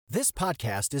This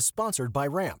podcast is sponsored by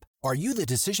Ramp. Are you the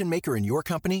decision maker in your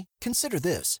company? Consider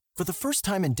this. For the first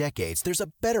time in decades, there's a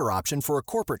better option for a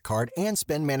corporate card and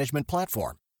spend management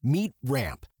platform. Meet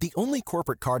Ramp, the only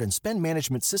corporate card and spend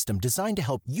management system designed to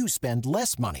help you spend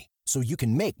less money so you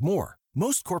can make more.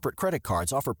 Most corporate credit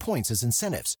cards offer points as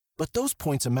incentives, but those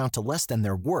points amount to less than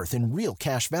their worth in real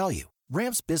cash value.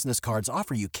 Ramp's business cards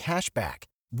offer you cash back,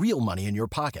 real money in your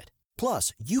pocket.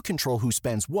 Plus, you control who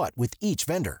spends what with each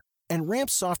vendor. And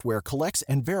Ramp's software collects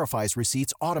and verifies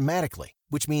receipts automatically,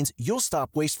 which means you'll stop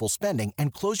wasteful spending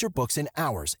and close your books in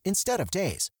hours instead of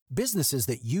days. Businesses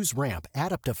that use Ramp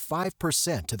add up to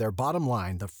 5% to their bottom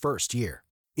line the first year.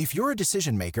 If you're a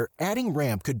decision maker, adding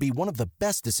Ramp could be one of the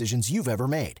best decisions you've ever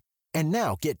made. And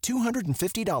now get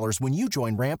 $250 when you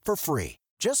join Ramp for free.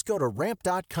 Just go to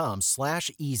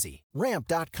ramp.com/easy.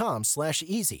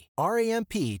 Ramp.com/easy.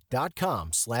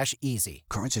 RAMP.com/easy.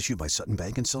 Cards issued by Sutton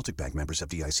Bank and Celtic Bank, members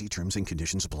FDIC. Terms and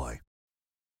conditions apply.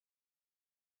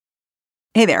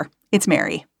 Hey there, it's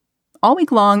Mary. All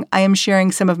week long, I am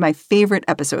sharing some of my favorite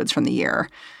episodes from the year.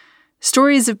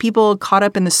 Stories of people caught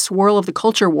up in the swirl of the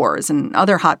culture wars and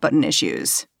other hot-button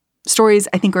issues. Stories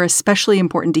I think are especially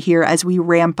important to hear as we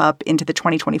ramp up into the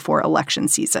 2024 election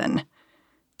season.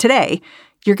 Today,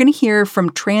 you're going to hear from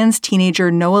trans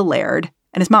teenager Noah Laird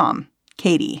and his mom,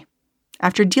 Katie.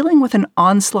 After dealing with an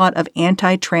onslaught of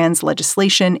anti-trans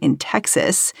legislation in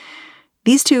Texas,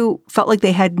 these two felt like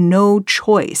they had no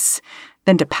choice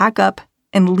than to pack up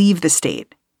and leave the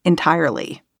state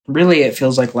entirely. Really, it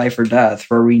feels like life or death,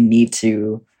 where we need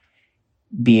to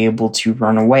be able to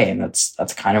run away. And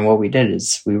that's kind of what we did,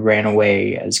 is we ran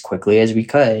away as quickly as we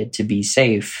could to be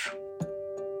safe.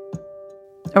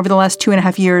 Over the last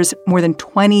 2.5 years, more than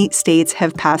 20 states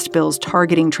have passed bills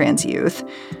targeting trans youth,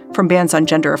 from bans on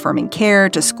gender-affirming care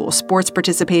to school sports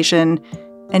participation.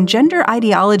 And gender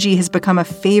ideology has become a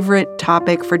favorite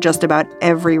topic for just about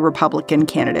every Republican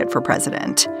candidate for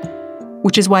president,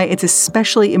 which is why it's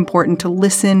especially important to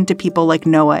listen to people like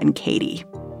Noah and Katie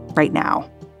right now.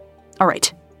 All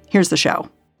right, here's the show.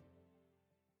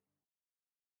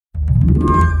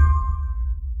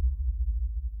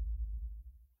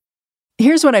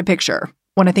 Here's what I picture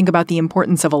when I think about the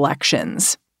importance of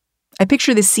elections. I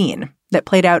picture this scene that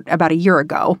played out about a year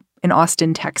ago in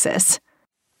Austin, Texas.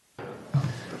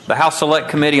 The House Select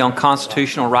Committee on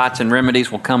Constitutional Rights and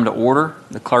Remedies will come to order.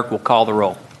 The clerk will call the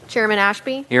roll. Chairman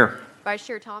Ashby. Here. Vice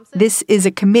Chair Thompson. This is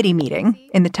a committee meeting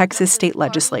in the Texas state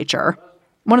legislature.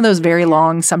 One of those very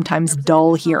long, sometimes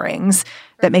dull hearings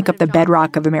that make up the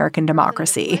bedrock of American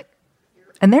democracy.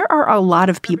 And there are a lot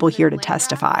of people here to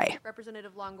testify.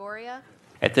 Representative Longoria.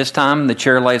 At this time, the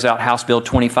chair lays out House Bill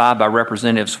 25 by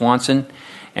Representative Swanson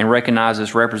and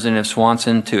recognizes Representative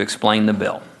Swanson to explain the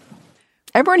bill.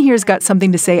 Everyone here's got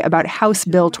something to say about House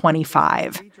Bill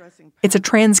 25. It's a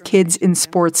trans kids in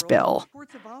sports bill.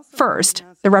 First,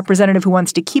 the representative who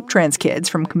wants to keep trans kids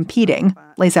from competing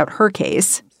lays out her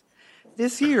case.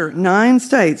 This year, 9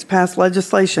 states passed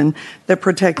legislation that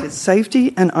protected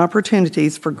safety and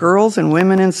opportunities for girls and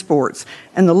women in sports,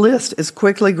 and the list is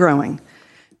quickly growing.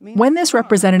 When this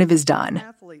representative is done,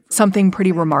 something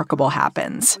pretty remarkable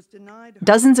happens.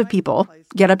 Dozens of people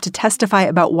get up to testify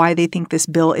about why they think this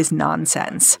bill is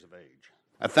nonsense.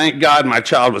 I thank God my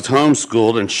child was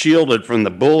homeschooled and shielded from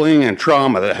the bullying and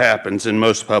trauma that happens in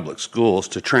most public schools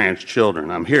to trans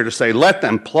children. I'm here to say, let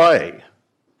them play.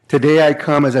 Today I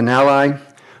come as an ally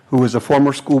who was a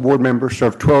former school board member,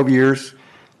 served 12 years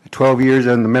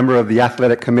and a member of the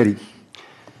athletic committee.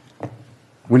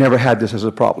 We never had this as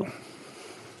a problem.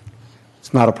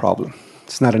 It's not a problem.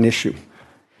 It's not an issue.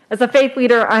 As a faith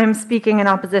leader, I'm speaking in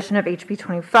opposition of HB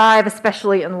 25,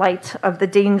 especially in light of the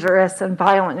dangerous and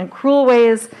violent and cruel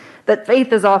ways that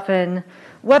faith is often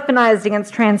weaponized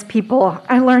against trans people.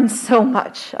 I learned so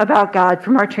much about God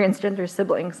from our transgender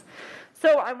siblings.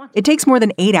 It takes more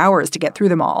than 8 hours to get through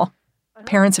them all.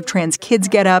 Parents of trans kids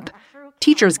get up.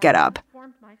 Teachers get up.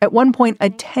 At one point,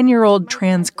 a 10-year-old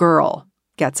trans girl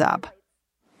gets up.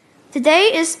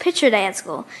 Today is picture day at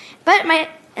school, but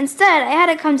instead I had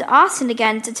to come to Austin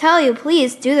again to tell you,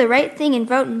 please do the right thing and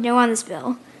vote no on this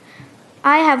bill.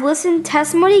 I have listened to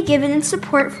testimony given in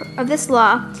support of this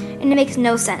law, and it makes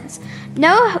no sense.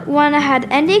 No one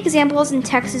had any examples in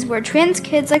Texas where trans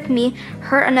kids like me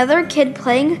hurt another kid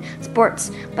playing sports,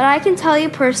 but I can tell you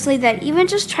personally that even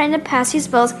just trying to pass these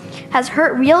bills has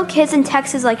hurt real kids in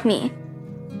Texas like me.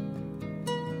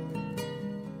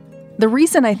 The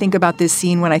reason I think about this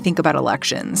scene when I think about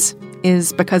elections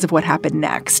is because of what happened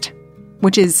next,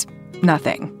 which is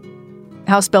nothing.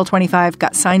 House Bill 25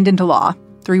 got signed into law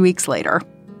 3 weeks later,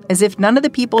 as if none of the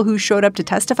people who showed up to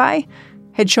testify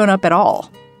had shown up at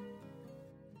all.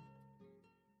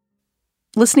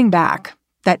 Listening back,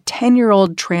 that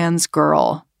 10-year-old trans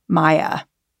girl, Maya,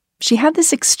 she had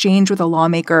this exchange with a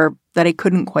lawmaker that I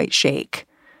couldn't quite shake.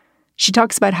 She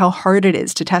talks about how hard it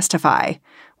is to testify,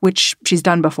 which she's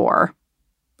done before.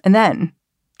 And then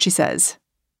she says,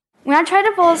 When I try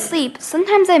to fall asleep,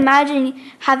 sometimes I imagine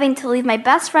having to leave my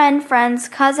best friend, friends,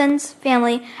 cousins,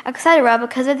 family, etc.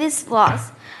 because of these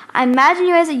laws. I imagine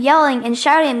you guys are yelling and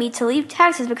shouting at me to leave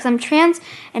Texas because I'm trans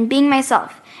and being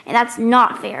myself, and that's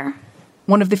not fair.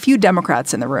 One of the few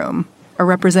Democrats in the room, a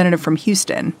representative from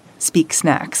Houston, speaks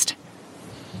next.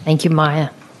 Thank you, Maya.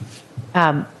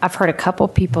 I've heard a couple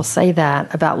people say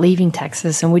that about leaving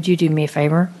Texas, and would you do me a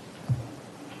favor?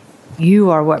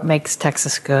 You are what makes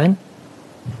Texas good,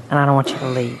 and I don't want you to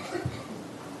leave.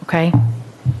 Okay?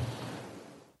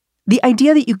 The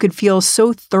idea that you could feel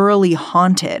so thoroughly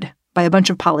haunted by a bunch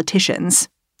of politicians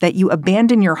that you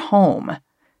abandon your home,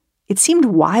 it seemed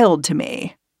wild to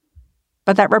me.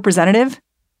 But that representative,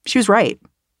 she was right.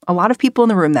 A lot of people in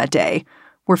the room that day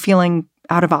were feeling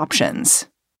out of options.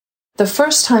 The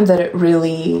first time that it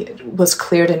really was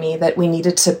clear to me that we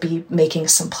needed to be making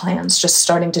some plans, just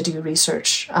starting to do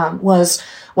research, was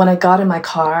when I got in my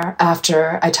car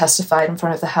after I testified in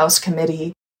front of the House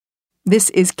committee. This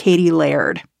is Katie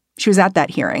Laird. She was at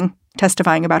that hearing,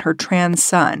 testifying about her trans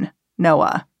son,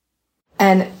 Noah.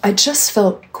 And I just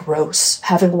felt gross,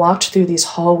 having walked through these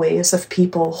hallways of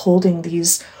people holding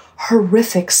these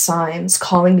horrific signs,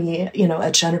 calling me,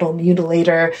 a genital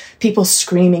mutilator, people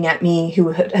screaming at me who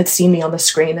had seen me on the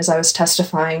screen as I was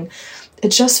testifying. It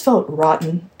just felt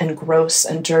rotten and gross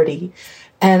and dirty.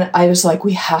 And I was like,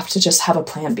 we have to just have a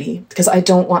plan B, because I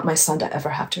don't want my son to ever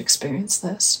have to experience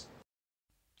this.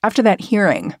 After that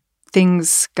hearing,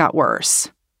 things got worse.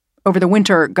 Over the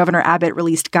winter, Governor Abbott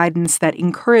released guidance that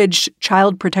encouraged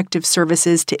Child Protective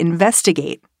Services to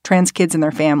investigate trans kids and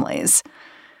their families.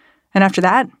 And after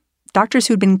that, doctors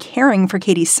who'd been caring for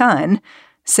Katie's son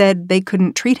said they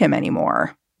couldn't treat him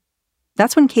anymore.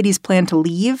 That's when Katie's plan to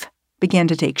leave began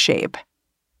to take shape.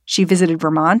 She visited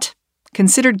Vermont,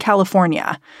 considered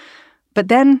California, but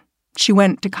then she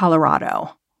went to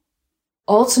Colorado.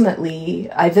 Ultimately,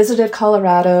 I visited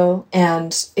Colorado,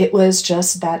 and it was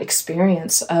just that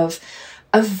experience of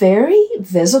a very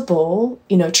visible,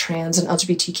 trans and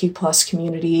LGBTQ plus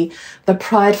community, the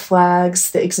pride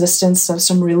flags, the existence of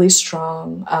some really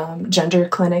strong gender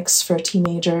clinics for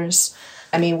teenagers.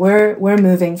 I mean, we're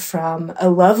moving from a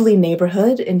lovely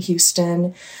neighborhood in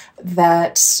Houston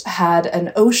that had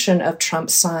an ocean of Trump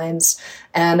signs,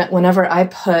 and whenever I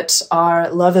put our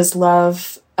Love is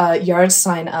Love yard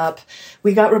sign up,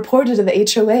 we got reported to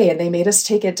the HOA and they made us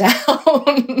take it down.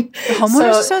 The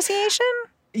Homeowners Association?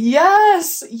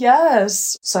 Yes.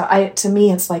 So to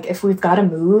me, it's like, if we've got to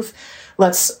move,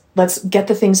 let's get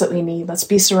the things that we need. Let's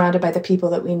be surrounded by the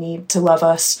people that we need to love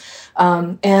us.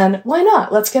 And why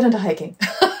not? Let's get into hiking.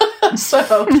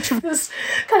 So it was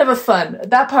kind of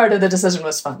that part of the decision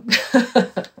was fun.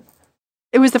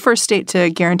 It was the first state to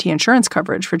guarantee insurance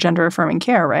coverage for gender-affirming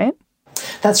care, right?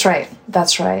 That's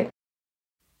right.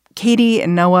 Katie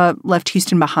and Noah left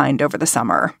Houston behind over the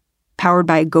summer, powered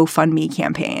by a GoFundMe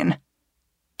campaign.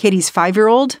 Katie's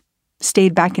 5-year-old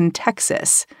stayed back in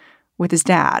Texas with his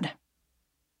dad.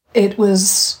 It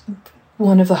was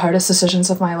one of the hardest decisions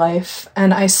of my life,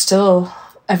 and I still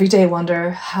every day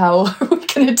wonder, how are we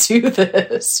going to do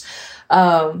this?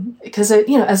 Because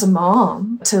as a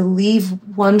mom, to leave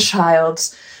one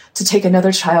child to take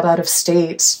another child out of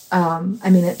state,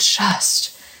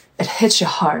 it hits you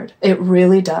hard. It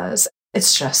really does.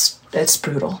 It's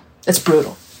brutal. It's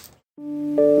brutal.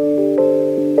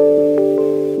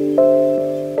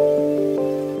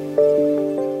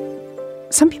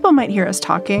 Some people might hear us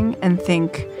talking and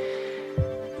think,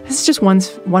 this is just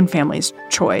one family's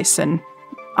choice, and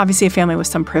obviously a family with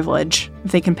some privilege,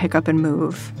 if they can pick up and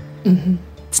move. Mm-hmm.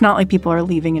 It's not like people are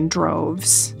leaving in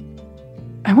droves.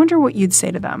 I wonder what you'd say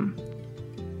to them.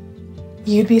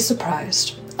 You'd be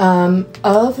surprised.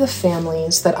 Of the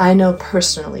families that I know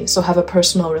personally, so have a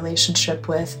personal relationship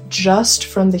with, just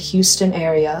from the Houston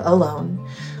area alone,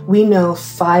 we know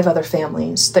 5 other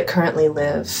families that currently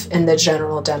live in the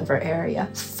general Denver area.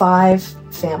 5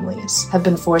 families have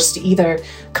been forced to either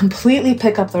completely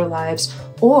pick up their lives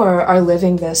or are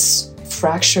living this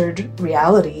fractured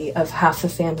reality of half the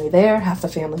family there, half the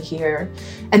family here.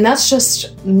 And that's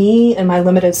just me and my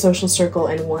limited social circle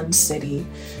in one city.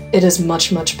 It is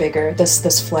much, much bigger.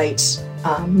 This flight,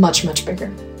 much, much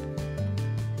bigger.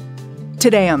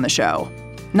 Today on the show,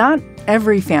 not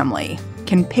every family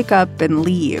can pick up and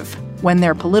leave when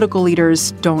their political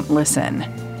leaders don't listen.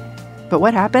 But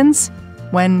what happens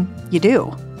when you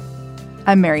do?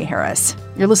 I'm Mary Harris.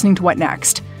 You're listening to What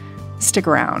Next? Stick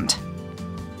around.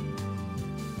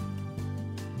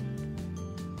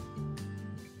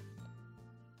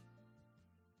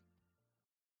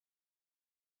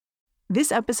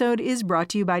 This episode is brought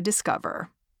to you by Discover.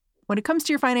 When it comes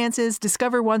to your finances,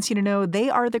 Discover wants you to know they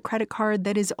are the credit card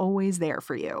that is always there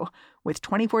for you. With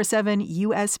 24/7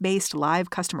 U.S.-based live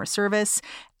customer service,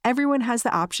 everyone has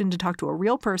the option to talk to a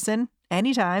real person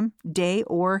anytime, day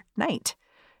or night.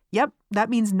 Yep, that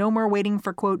means no more waiting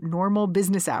for, quote, normal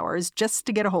business hours just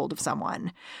to get a hold of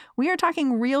someone. We are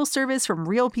talking real service from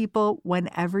real people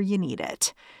whenever you need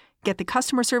it. Get the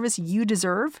customer service you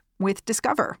deserve with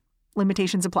Discover.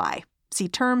 Limitations apply. See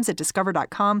terms at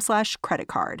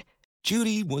discover.com/creditcard.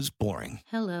 Judy was boring.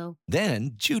 Hello.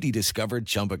 Then Judy discovered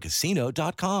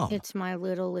ChumbaCasino.com. It's my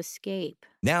little escape.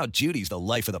 Now Judy's the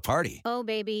life of the party. Oh,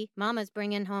 baby, mama's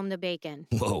bringing home the bacon.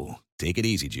 Whoa, take it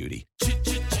easy, Judy.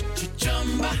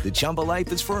 The Chumba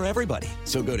life is for everybody.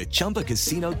 So go to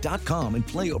ChumbaCasino.com and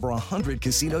play over 100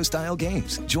 casino-style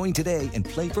games. Join today and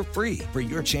play for free for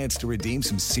your chance to redeem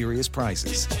some serious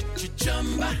prizes.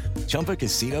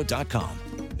 ChumbaCasino.com.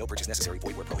 No purchase necessary.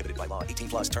 Void where prohibited by law.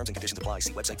 18+ terms and conditions apply.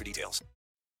 See website for details.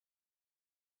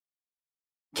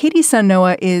 Katie's son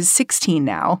Noah is 16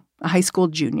 now, a high school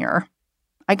junior.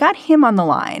 I got him on the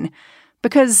line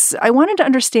because I wanted to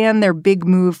understand their big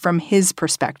move from his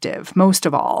perspective, most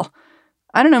of all.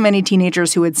 I don't know many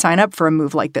teenagers who would sign up for a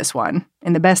move like this one,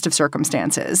 in the best of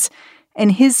circumstances.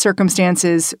 And his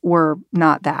circumstances were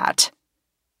not that.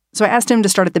 So I asked him to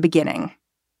start at the beginning.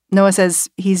 Noah says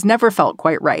he's never felt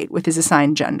quite right with his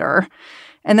assigned gender,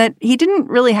 and that he didn't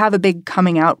really have a big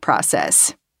coming out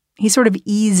process. He sort of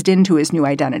eased into his new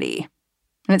identity.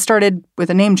 And it started with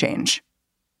a name change.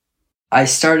 I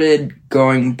started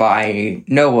going by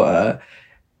Noah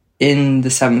in the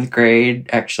 7th grade,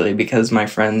 actually, because my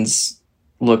friends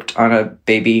looked on a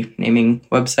baby naming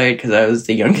website because I was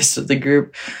the youngest of the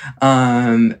group.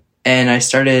 And I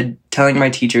started telling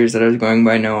my teachers that I was going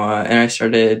by Noah, and I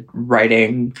started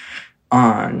writing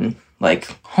on like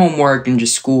homework and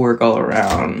just schoolwork all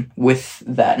around with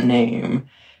that name.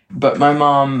 But my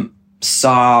mom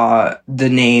saw the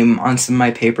name on some of my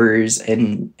papers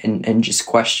and just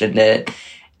questioned it.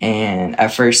 And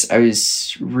at first I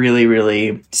was really,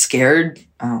 really scared.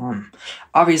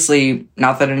 Obviously,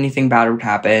 not that anything bad would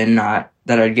happen, not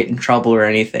that I'd get in trouble or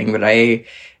anything, but I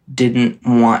didn't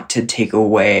want to take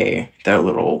away their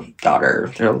little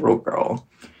daughter, their little girl.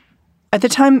 At the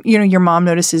time, your mom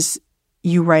notices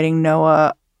you writing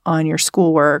Noah on your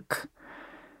schoolwork.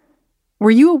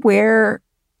 Were you aware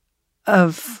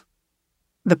of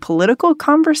the political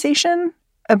conversation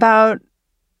about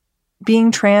being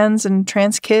trans and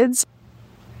trans kids?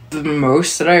 The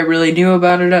most that I really knew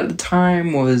about it at the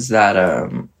time was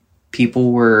that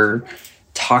people were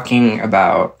talking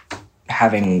about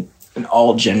having an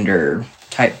all-gender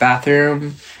type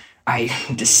bathroom. I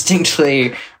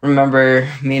distinctly remember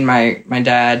me and my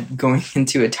dad going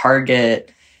into a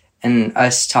Target and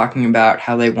us talking about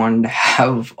how they wanted to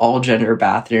have all-gender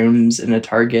bathrooms in a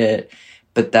Target,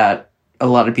 but that a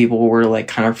lot of people were like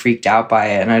kind of freaked out by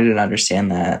it, and I didn't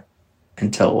understand that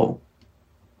until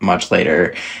much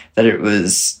later, that it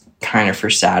was kind of for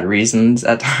sad reasons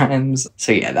at times.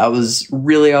 So yeah, that was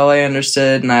really all I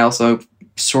understood. And I also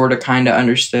sort of kind of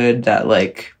understood that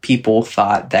like people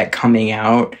thought that coming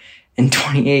out in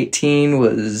 2018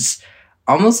 was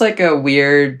almost like a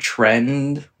weird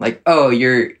trend. Like, oh,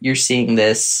 you're seeing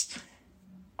this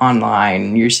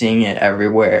online, you're seeing it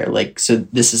everywhere. Like, so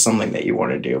this is something that you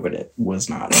want to do, but it was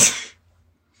not.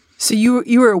 So you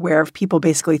were aware of people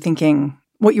basically thinking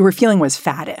what you were feeling was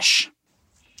faddish.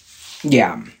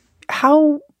 Yeah.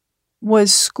 How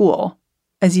was school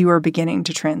as you were beginning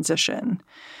to transition?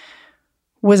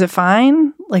 Was it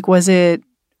fine? Like, was it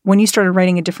when you started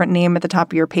writing a different name at the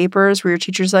top of your papers, were your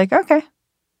teachers like, okay?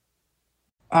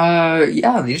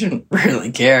 Yeah, they didn't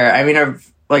really care. I mean,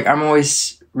 I'm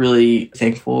always really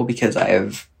thankful because I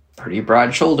have pretty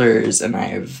broad shoulders and I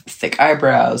have thick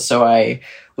eyebrows. So I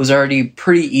was already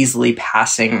pretty easily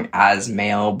passing as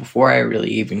male before I really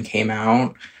even came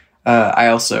out. I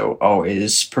also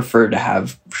always preferred to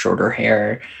have shorter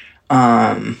hair.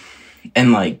 And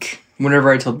like,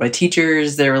 whenever I told my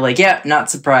teachers, they were like, yeah, not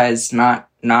surprised, not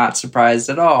surprised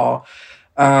at all.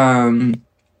 And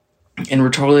were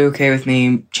totally okay with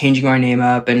me changing my name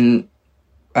up, and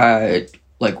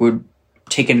would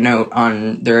take a note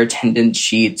on their attendance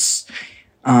sheets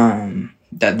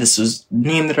that this was the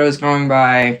name that I was going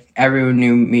by. Everyone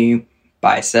knew me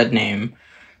by said name.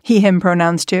 He, him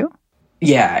pronouns too?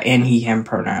 Yeah, and he, him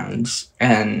pronouns.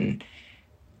 And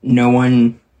no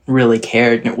one really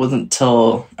cared. And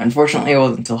unfortunately, it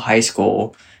wasn't until high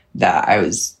school that I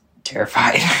was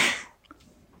terrified.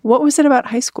 What was it about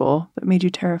high school that made you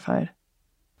terrified?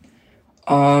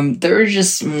 There were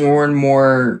just more and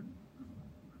more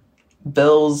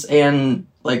bills and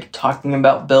like talking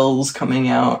about bills coming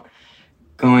out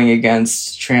going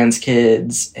against trans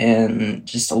kids and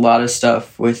just a lot of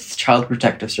stuff with Child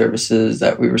Protective Services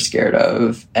that we were scared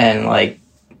of. And like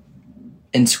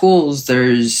in schools,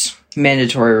 there's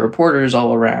mandatory reporters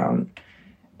all around.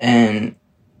 And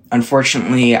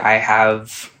unfortunately, I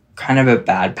have kind of a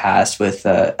bad past with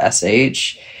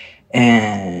SH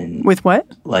and... With what?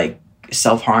 Like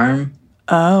self-harm.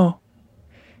 Oh.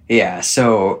 Yeah,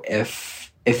 so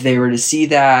if they were to see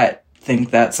that,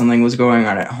 think that something was going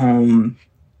on at home,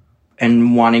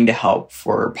 and wanting to help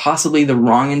for possibly the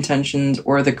wrong intentions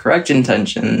or the correct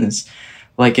intentions,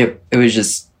 like it was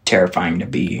just terrifying to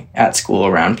be at school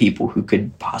around people who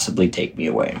could possibly take me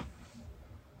away.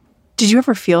 Did you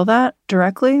ever feel that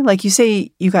directly? Like you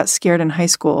say you got scared in high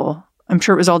school. I'm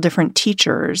sure it was all different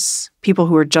teachers, people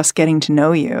who were just getting to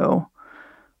know you.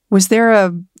 Was there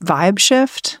a vibe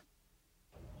shift?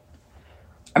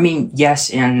 I mean, yes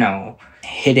and no.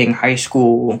 Hitting high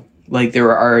school, like there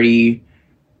were already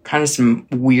kind of some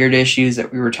weird issues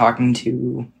that we were talking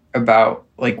to about,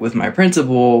 like with my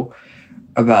principal,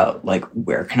 about like,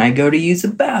 where can I go to use the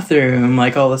bathroom?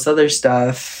 Like all this other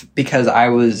stuff, because I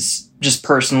was just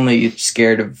personally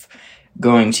scared of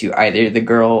going to either the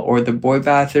girl or the boy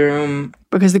bathroom.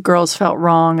 Because the girls felt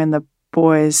wrong and the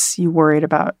boys, you worried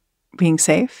about being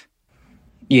safe?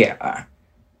 Yeah.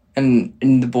 And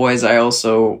the boys, I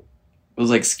also was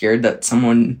like scared that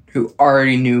someone who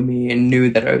already knew me and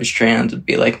knew that I was trans would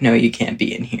be like, no, you can't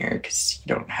be in here because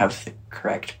you don't have the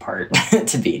correct part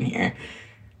to be in here.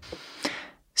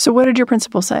 So what did your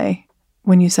principal say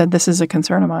when you said this is a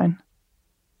concern of mine?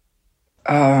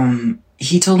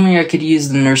 He told me I could use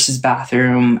the nurse's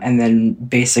bathroom, and then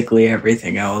basically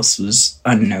everything else was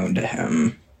unknown to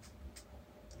him.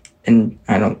 And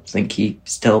I don't think he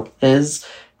still is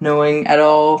knowing at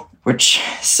all, which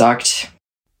sucked.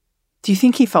 Do you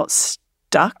think he felt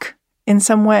stuck in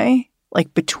some way?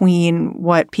 Like between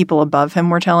what people above him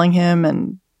were telling him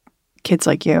and kids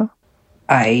like you?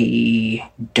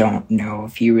 I don't know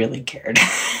if he really cared.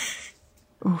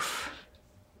 Oof.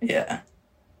 Yeah.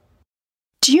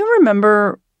 Do you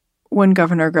remember when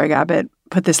Governor Greg Abbott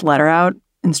put this letter out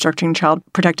instructing Child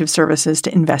Protective Services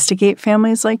to investigate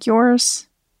families like yours?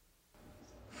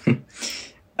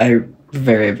 I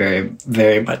very, very,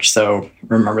 very much so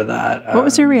remember that. What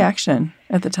was your reaction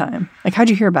at the time? Like, how'd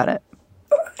you hear about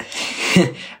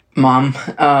it? Mom.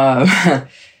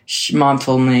 Mom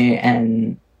told me,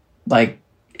 and like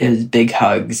it was big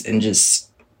hugs and just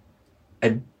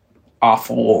an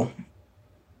awful,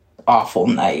 awful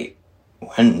night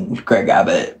when Greg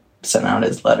Abbott sent out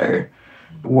his letter.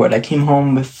 I came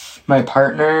home with my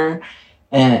partner,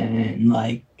 and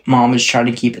like Mom was trying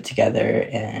to keep it together,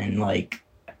 and like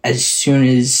as soon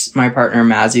as my partner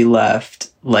Mazzy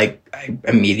left, like I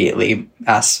immediately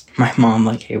asked my mom,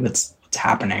 like, hey, what's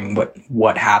happening?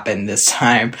 What happened this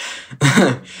time?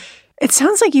 It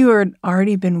sounds like you had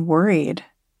already been worried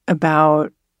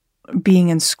about being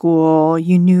in school.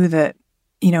 You knew that,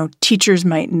 teachers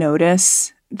might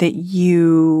notice that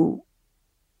you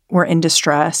were in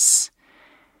distress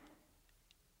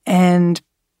and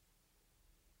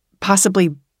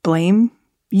possibly blame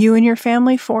you and your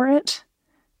family for it.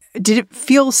 Did it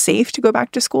feel safe to go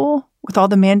back to school with all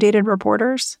the mandated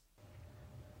reporters?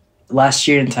 Last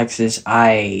year in Texas,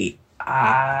 I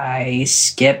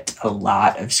skipped a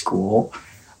lot of school,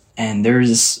 and I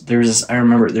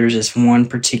remember there's this one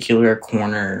particular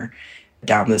corner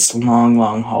down this long,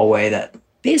 long hallway that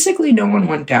basically no one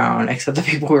went down except the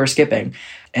people who were skipping.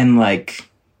 And like,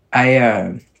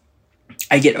 I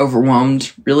get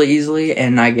overwhelmed really easily,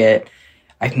 and I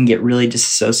can get really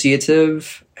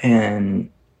dissociative, and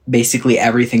basically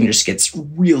everything just gets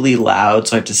really loud.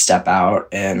 So I have to step out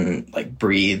and like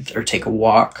breathe or take a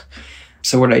walk.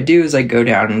 So what I do is I go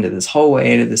down into this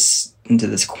hallway, into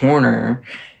this corner,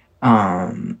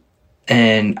 and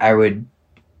I would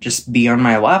just be on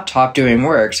my laptop doing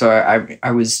work. So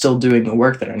I was still doing the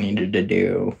work that I needed to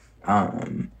do.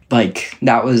 Like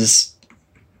that was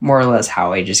more or less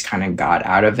how I just kind of got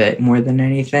out of it more than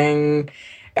anything.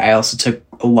 I also took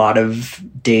a lot of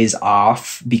days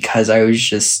off because I was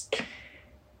just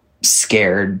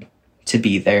scared to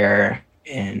be there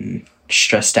and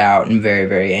stressed out and very,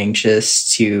 very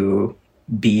anxious to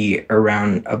be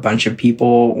around a bunch of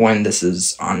people when this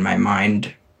is on my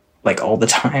mind like all the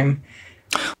time.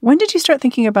 When did you start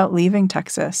thinking about leaving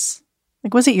Texas?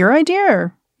 Like, was it your idea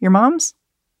or your mom's?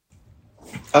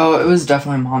 Oh, it was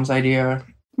definitely Mom's idea.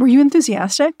 Were you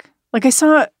enthusiastic? Like, I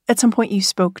saw at some point you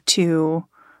spoke to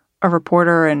a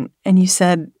reporter and you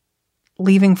said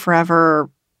leaving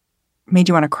forever made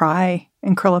you want to cry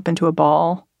and curl up into a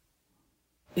ball.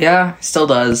 Yeah, still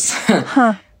does.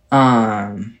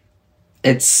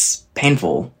 It's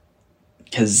painful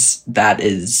because that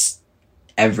is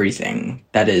everything.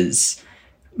 That is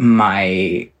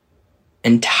my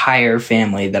entire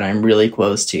family that I'm really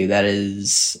close to. That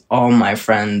is all my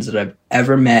friends that I've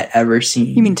ever met, ever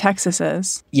seen. You mean Texas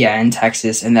is? Yeah, in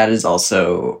Texas. And that is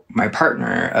also my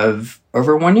partner of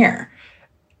over 1 year.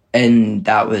 And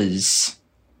that was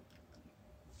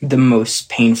the most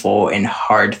painful and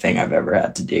hard thing I've ever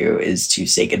had to do, is to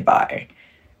say goodbye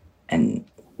and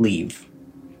leave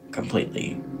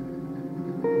completely.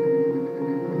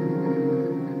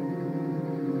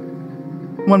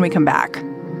 When we come back,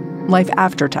 life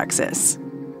after Texas.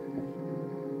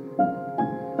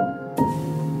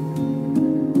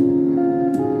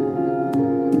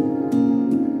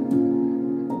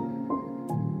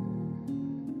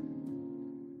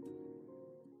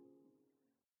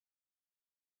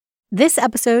 This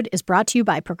episode is brought to you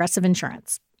by Progressive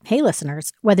Insurance. Hey,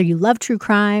 listeners, whether you love true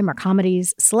crime or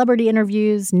comedies, celebrity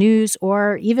interviews, news,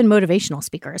 or even motivational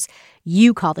speakers,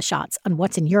 you call the shots on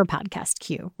what's in your podcast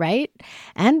queue, right?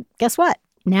 And guess what?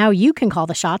 Now you can call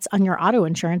the shots on your auto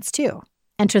insurance, too.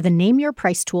 Enter the Name Your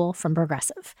Price tool from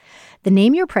Progressive. The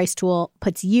Name Your Price tool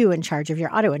puts you in charge of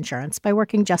your auto insurance by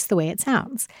working just the way it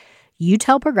sounds. You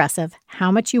tell Progressive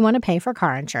how much you want to pay for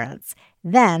car insurance.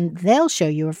 Then they'll show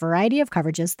you a variety of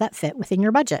coverages that fit within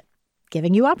your budget,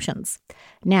 giving you options.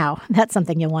 Now, that's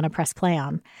something you'll want to press play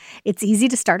on. It's easy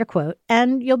to start a quote,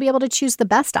 and you'll be able to choose the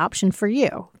best option for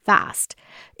you fast.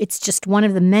 It's just one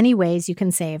of the many ways you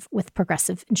can save with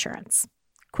Progressive Insurance.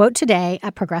 Quote today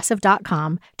at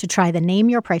Progressive.com to try the Name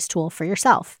Your Price tool for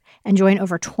yourself and join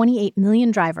over 28 million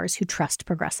drivers who trust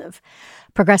Progressive.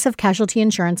 Progressive Casualty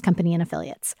Insurance Company and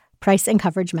Affiliates. Price and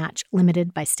coverage match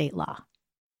limited by state law.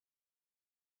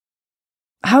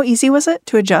 How easy was it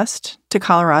to adjust to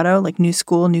Colorado, like new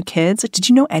school, new kids? Like, did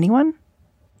you know anyone?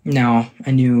 No,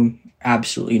 I knew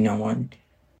absolutely no one.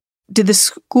 Did the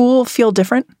school feel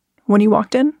different when you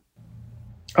walked in?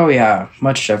 Oh, yeah,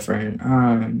 much different.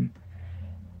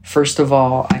 First of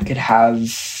all, I could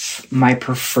have my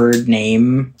preferred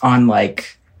name on,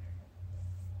 like,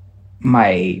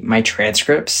 my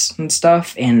transcripts and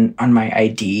stuff, and on my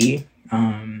ID.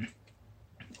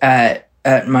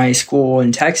 At my school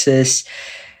in Texas,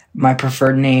 my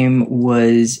preferred name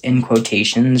was in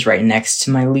quotations right next to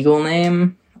my legal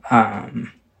name.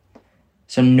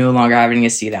 So no longer having to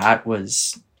see that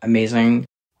was amazing.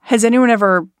 Has anyone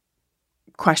ever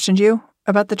questioned you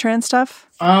about the trans stuff?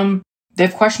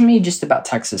 They've questioned me just about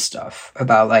Texas stuff,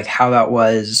 about like how that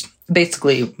was.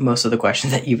 Basically, most of the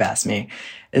questions that you've asked me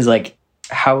is like,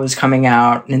 how was coming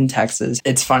out in Texas.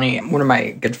 It's funny, one of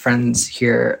my good friends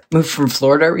here moved from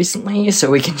Florida recently,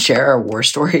 so we can share our war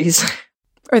stories.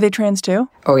 Are they trans too?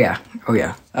 Oh, yeah.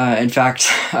 In fact,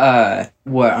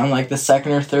 on like the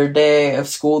second or third day of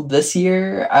school this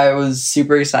year, I was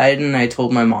super excited, and I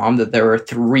told my mom that there were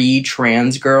 3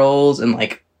 trans girls, and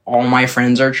like all my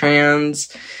friends are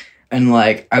trans. And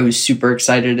like, I was super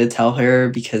excited to tell her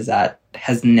because that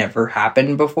has never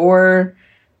happened before.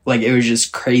 Like, it was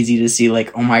just crazy to see,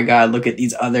 like, oh my God, look at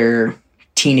these other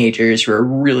teenagers who are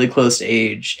really close to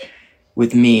age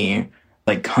with me,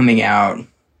 like, coming out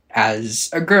as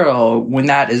a girl when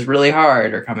that is really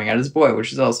hard, or coming out as a boy,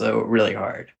 which is also really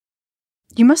hard.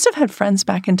 You must have had friends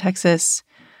back in Texas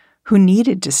who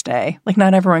needed to stay. Like,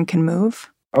 not everyone can move.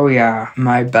 Oh, yeah.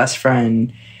 My best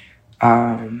friend,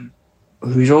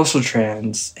 who's also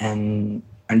trans and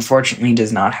unfortunately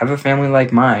does not have a family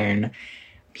like mine,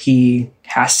 he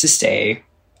has to stay,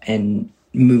 and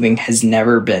moving has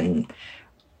never been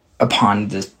upon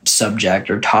the subject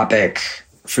or topic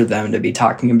for them to be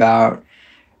talking about,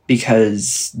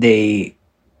 because they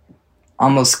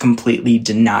almost completely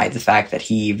deny the fact that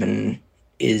he even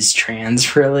is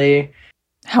trans, really.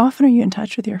 How often are you in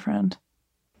touch with your friend?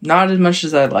 Not as much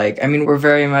as I'd like. I mean, we're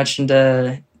very much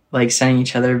into like sending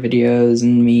each other videos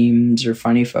and memes or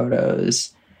funny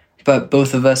photos, but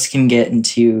both of us can get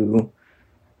into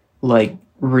like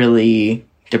really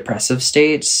depressive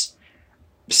states.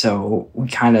 So we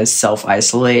kind of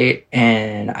self-isolate.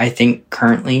 And I think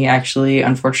currently, actually,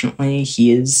 unfortunately,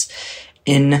 he is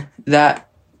in that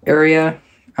area.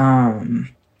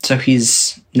 So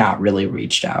he's not really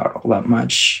reached out all that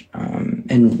much,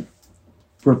 and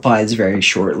replies very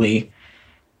shortly.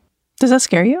 Does that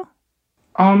scare you?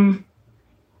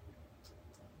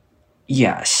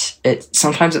 Yes.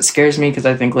 Sometimes it scares me because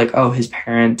I think like, oh, his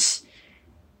parents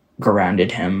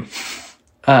grounded him.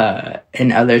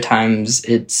 And other times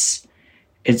it's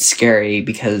scary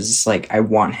because like I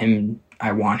want him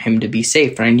to be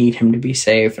safe, and I need him to be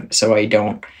safe, so I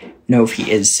don't know if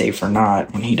he is safe or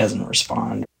not when he doesn't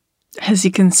respond. Has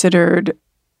he considered,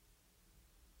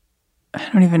 I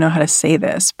don't even know how to say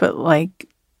this, but like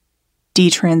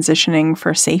detransitioning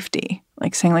for safety?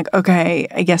 Like saying like, okay,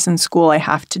 I guess in school I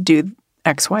have to do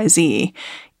XYZ,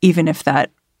 even if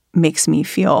that makes me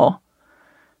feel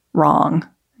wrong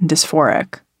and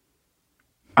dysphoric.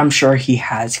 I'm sure he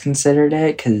has considered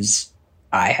it because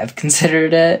I have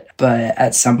considered it, but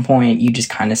at some point you just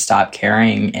kind of stop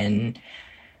caring and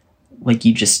like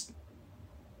you just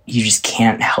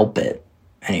can't help it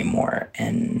anymore,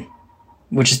 and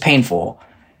which is painful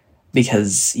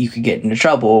because you could get into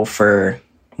trouble for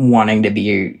wanting to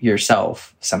be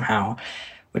yourself somehow,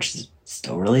 which is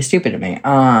still really stupid to me.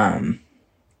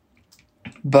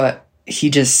 But he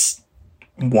just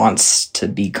wants to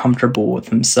be comfortable with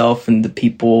himself, and the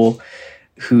people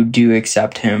who do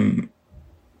accept him,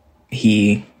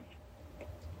 the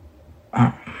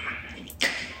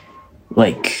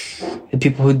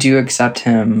people who do accept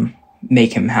him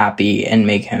make him happy and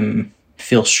make him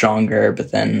feel stronger,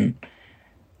 but then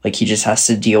like he just has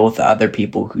to deal with the other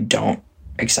people who don't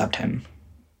accept him.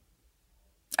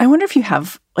 I wonder if you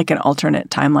have like an alternate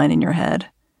timeline in your head,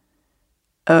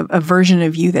 a version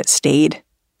of you that stayed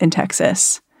in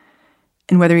Texas,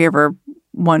 and whether you ever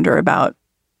wonder about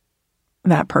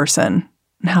that person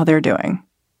and how they're doing.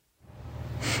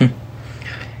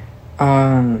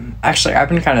 Actually, I've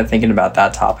been kind of thinking about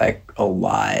that topic a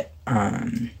lot.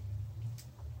 I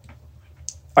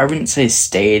wouldn't say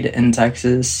stayed in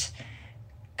Texas,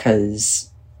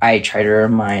 because I try to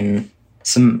remind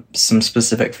some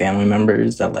specific family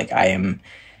members that like I am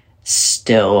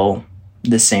still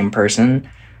the same person.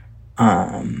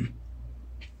 But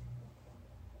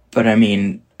I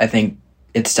mean, I think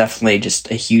it's definitely just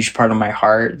a huge part of my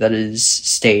heart that has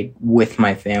stayed with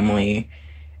my family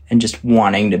and just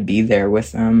wanting to be there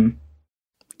with them.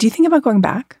 Do you think about going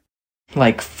back?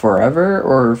 Like forever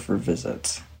or for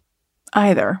visits?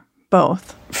 Either.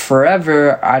 Both.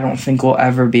 Forever, I don't think will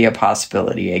ever be a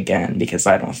possibility again, because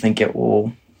I don't think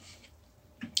they'll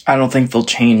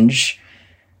change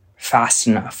fast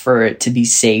enough for it to be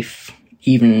safe,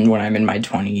 even when I'm in my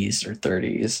 20s or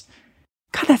 30s.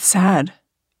 God, that's sad.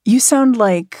 You sound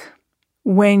like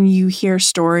when you hear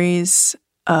stories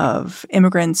of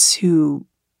immigrants who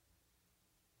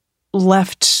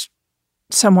left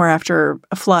somewhere after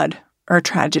a flood or a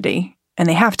tragedy and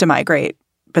they have to migrate,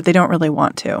 but they don't really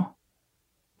want to.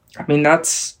 I mean,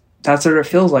 that's what it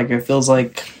feels like. It feels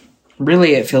like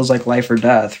life or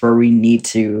death, where we need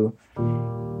to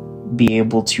be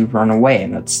able to run away.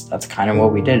 And that's kind of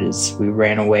what we did, is we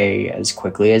ran away as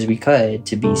quickly as we could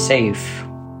to be safe.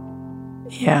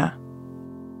 Yeah.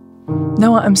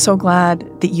 Noah, I'm so glad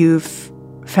that you've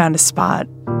found a spot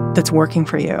that's working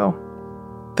for you.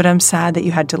 But I'm sad that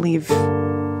you had to leave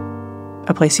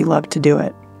a place you love to do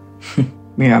it.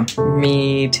 Yeah,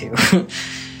 me too.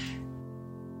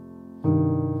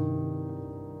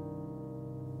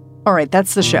 All right,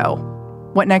 that's the show.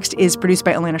 What Next is produced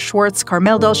by Elena Schwartz,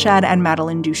 Carmel Delshad, and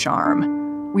Madeline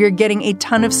Ducharme. We are getting a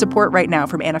ton of support right now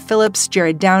from Anna Phillips,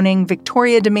 Jared Downing,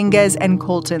 Victoria Dominguez, and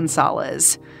Colton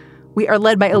Salas. We are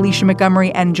led by Alicia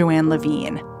Montgomery and Joanne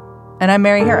Levine. And I'm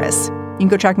Mary Harris. You can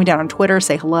go track me down on Twitter,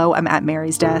 say hello. I'm at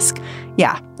Mary's Desk.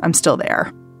 Yeah, I'm still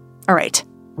there. All right.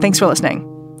 Thanks for listening.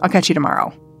 I'll catch you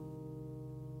tomorrow.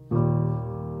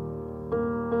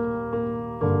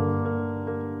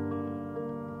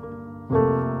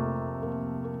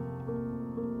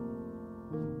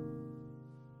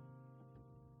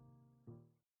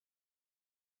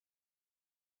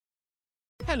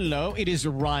 Hello, it is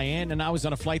Ryan, and I was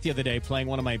on a flight the other day playing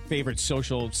one of my favorite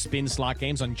social spin slot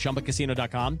games on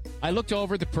ChumbaCasino.com. I looked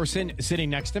over at the person sitting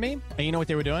next to me, and you know what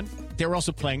they were doing? They were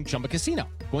also playing Chumba Casino.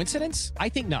 Coincidence? I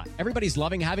think not. Everybody's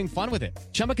loving having fun with it.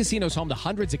 Chumba Casino is home to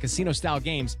hundreds of casino-style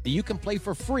games that you can play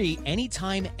for free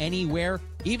anytime, anywhere,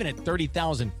 even at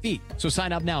 30,000 feet. So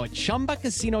sign up now at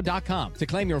ChumbaCasino.com to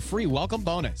claim your free welcome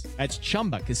bonus. That's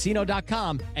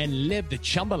ChumbaCasino.com and live the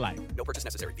Chumba life. No purchase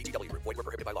necessary. VGW. Void where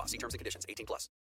prohibited by law. See terms and conditions. 18+.